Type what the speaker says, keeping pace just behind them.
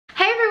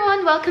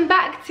everyone, welcome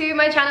back to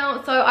my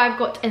channel. So I've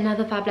got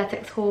another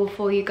Fabletics haul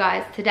for you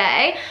guys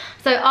today.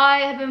 So I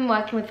have been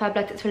working with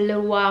Fabletics for a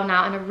little while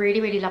now and I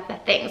really love their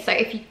things. So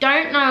if you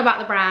don't know about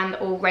the brand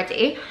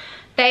already,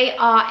 they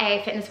are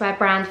a fitness wear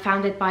brand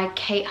founded by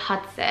Kate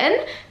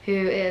Hudson, who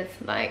is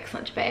like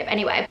such a babe.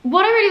 Anyway,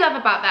 what I really love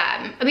about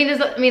them, I mean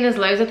there's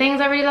loads of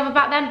things I really love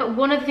about them, but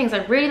one of the things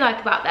I really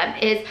like about them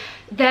is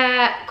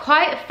they're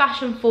quite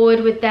fashion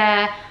forward with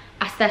their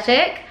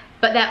aesthetic,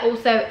 but they're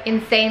also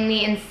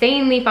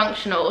insanely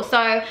functional.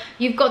 So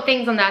you've got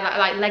things on there that are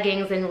like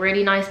leggings in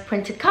really nice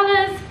printed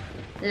colors,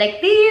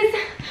 like these,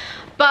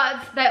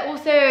 but they're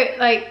also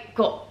like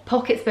got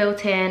pockets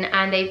built in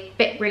and they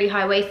fit really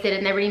high-waisted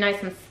and they're really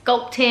nice and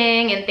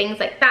sculpting and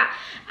things like that.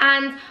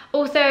 And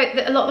also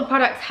a lot of the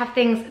products have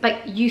things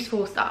like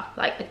useful stuff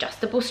like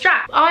adjustable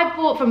straps. I've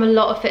bought from a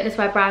lot of fitness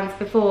wear brands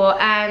before,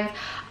 and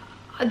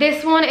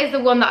this one is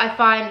the one that I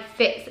find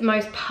fits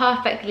most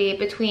perfectly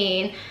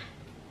between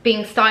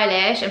being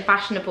stylish and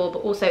fashionable, but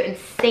also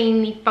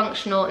insanely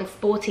functional and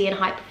sporty and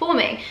high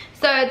performing.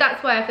 So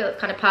that's why I feel it's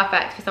kind of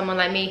perfect for someone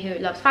like me who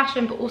loves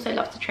fashion but also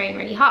loves to train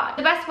really hard.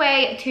 The best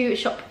way to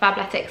shop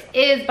Fabletics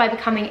is by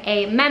becoming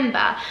a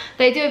member.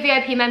 They do a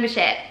VIP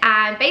membership,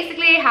 and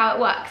basically how it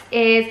works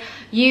is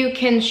you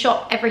can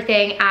shop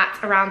everything at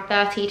around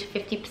 30 to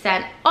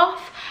 50%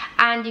 off,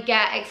 and you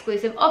get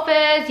exclusive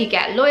offers, you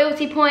get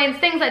loyalty points,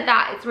 things like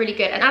that. It's really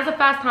good. And as a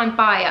first-time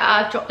buyer,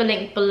 I've dropped the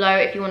link below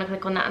if you want to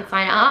click on that and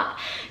sign up.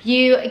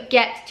 You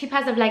get 2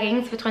 pairs of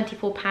leggings for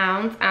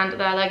 £24, and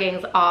their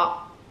leggings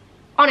are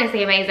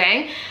honestly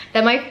amazing.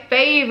 They're my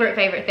favorite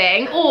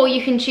thing. Or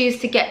you can choose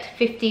to get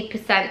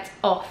 50%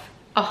 off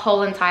a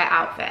whole entire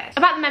outfit.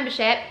 About the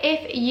membership,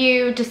 if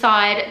you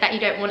decide that you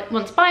don't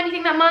want to buy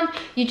anything that month,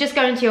 you just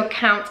go into your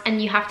account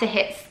and you have to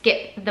hit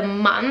skip the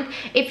month.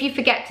 If you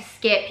forget to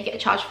skip, you get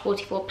charged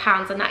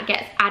 £44, and that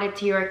gets added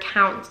to your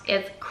account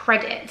as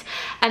credit,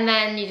 and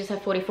then you just have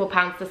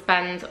 £44 to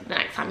spend the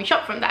next time you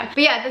shop from them.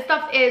 But yeah, the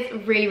stuff is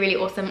really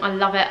awesome. I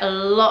love it a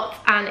lot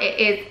and it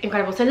is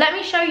incredible. So let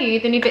me show you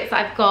the new bits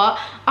that I've got.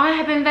 I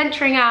have been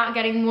venturing out and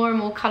getting more and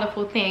more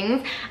colourful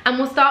things, and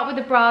we'll start with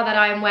the bra that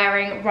I am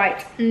wearing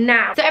right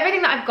now. So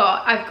everything that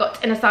I've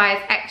got in a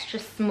size extra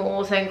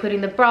small, so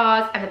including the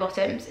bras and the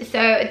bottoms.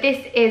 So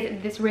this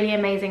is this really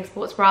amazing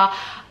sports bra.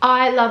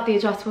 I love the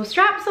adjustable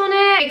straps on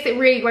it. Makes it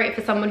really great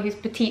for someone who's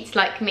petite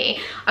like me.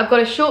 I've got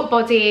a short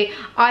body.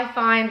 I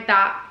find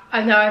that,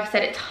 I know I've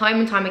said it time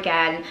and time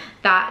again,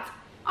 that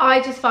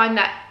I just find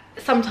that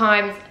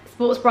sometimes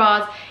sports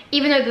bras,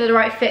 even though they're the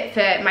right fit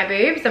for my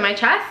boobs and my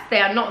chest,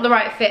 they are not the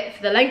right fit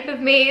for the length of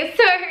me.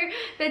 So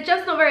they're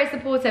just not very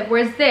supportive.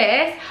 Whereas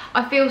this,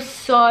 I feel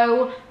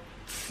so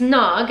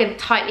snug and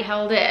tightly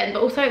held in,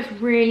 but also it's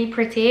really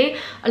pretty.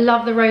 I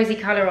love the rosy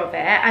color of it.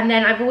 And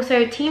then I've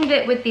also teamed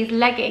it with these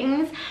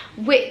leggings,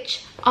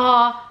 which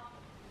are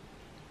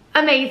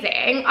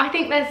amazing. I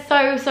think they're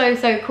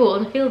so cool,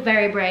 and I feel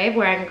very brave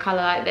wearing a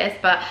color like this,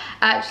 but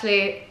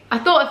actually I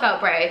thought I felt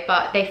brave,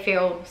 but they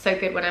feel so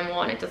good when I'm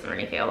worn. It doesn't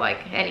really feel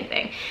like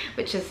anything,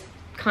 which is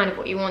kind of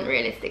what you want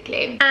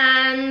realistically.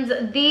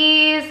 And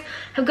these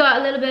have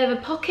got a little bit of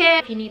a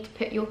pocket if you need to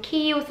put your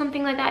key or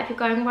something like that if you're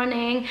going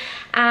running.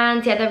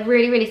 And yeah, they're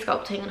really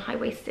sculpting and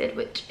high-waisted,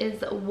 which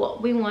is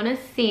what we want to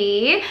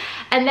see.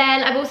 And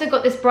then I've also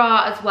got this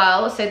bra as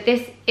well. So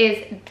this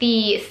is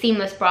the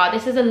seamless bra.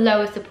 This is a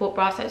lower support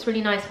bra, so it's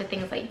really nice for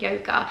things like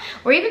yoga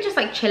or even just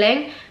like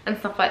chilling and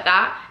stuff like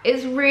that.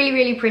 It's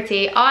really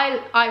pretty.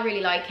 I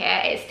really like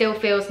it. It still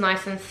feels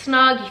nice and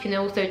snug. You can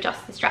also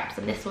adjust the straps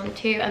on this one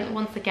too, and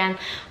once again,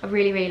 I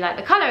really like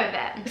the color of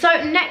it.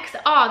 So next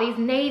are these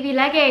navy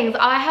leggings.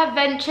 I have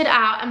ventured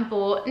out and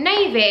bought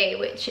navy,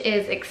 which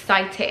is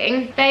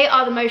exciting. They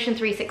are the Motion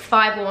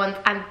 365 ones,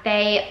 and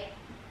they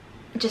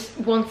just,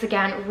 once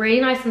again, really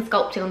nice and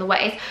sculpting on the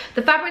waist.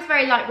 The fabric's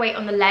very lightweight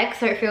on the legs,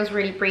 so it feels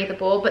really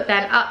breathable, but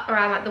then up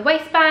around like the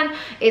waistband,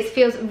 it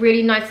feels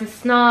really nice and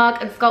snug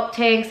and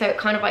sculpting, so it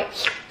kind of like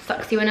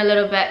sucks you in a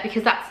little bit,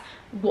 because that's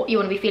what you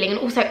want to be feeling. And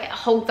also it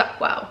holds up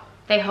well.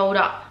 They hold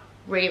up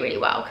really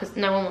well, because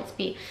no one wants to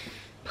be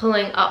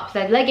pulling up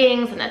their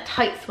leggings and their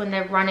tights when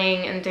they're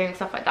running and doing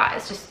stuff like that.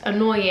 It's just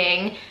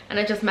annoying and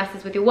it just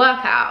messes with your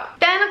workout.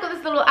 Then I've got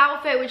this little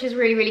outfit which is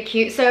really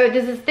cute. So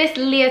this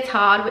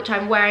leotard which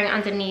I'm wearing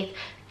underneath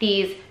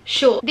these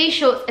shorts. These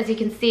shorts, as you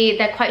can see,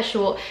 they're quite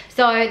short,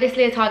 so this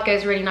leotard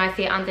goes really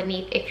nicely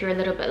underneath if you're a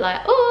little bit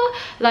like, oh,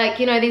 like,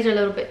 you know, these are a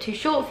little bit too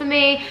short for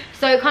me.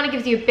 So it kind of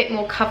gives you a bit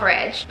more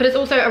coverage, but it's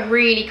also a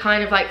really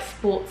kind of like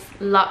sports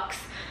luxe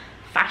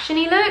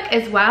fashiony look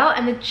as well.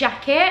 And the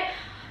jacket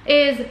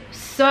is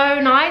so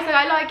nice. Like,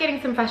 I like getting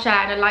some fresh air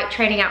and I like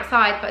training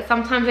outside, but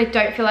sometimes I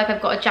don't feel like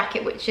I've got a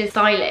jacket which is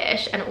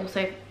stylish and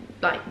also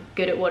like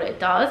good at what it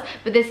does.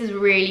 But this is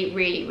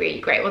really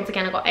great. Once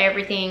again, I've got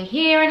everything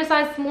here in a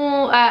size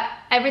small,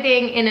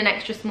 everything in an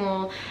extra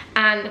small,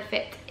 and the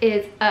fit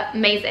is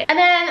amazing. And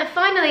then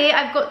finally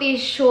I've got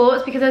these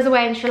shorts because I was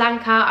away in Sri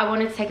Lanka. I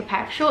wanted to take a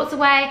pair of shorts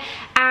away,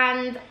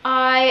 and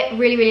I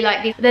really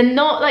like these. They're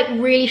not like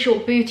really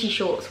short booty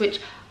shorts, which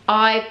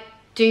I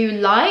do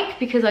like,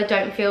 because I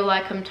don't feel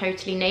like I'm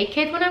totally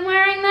naked when I'm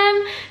wearing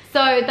them.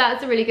 So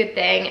that's a really good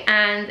thing,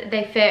 and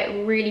they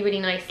fit really, really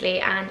nicely,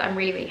 and I'm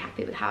really, really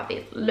happy with how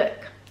these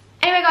look.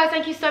 Anyway guys,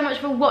 thank you so much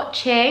for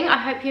watching. I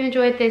hope you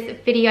enjoyed this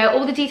video.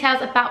 All the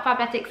details about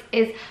Fabletics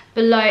is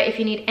below if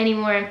you need any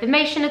more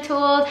information at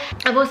all.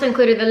 I've also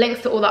included the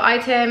links to all the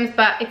items,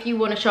 but if you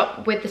want to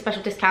shop with the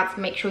special discounts,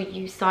 make sure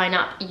you sign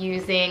up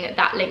using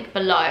that link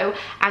below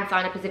and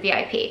sign up as a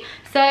VIP.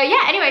 So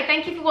yeah, anyway,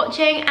 thank you for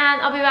watching,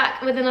 and I'll be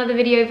back with another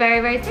video very,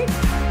 very soon.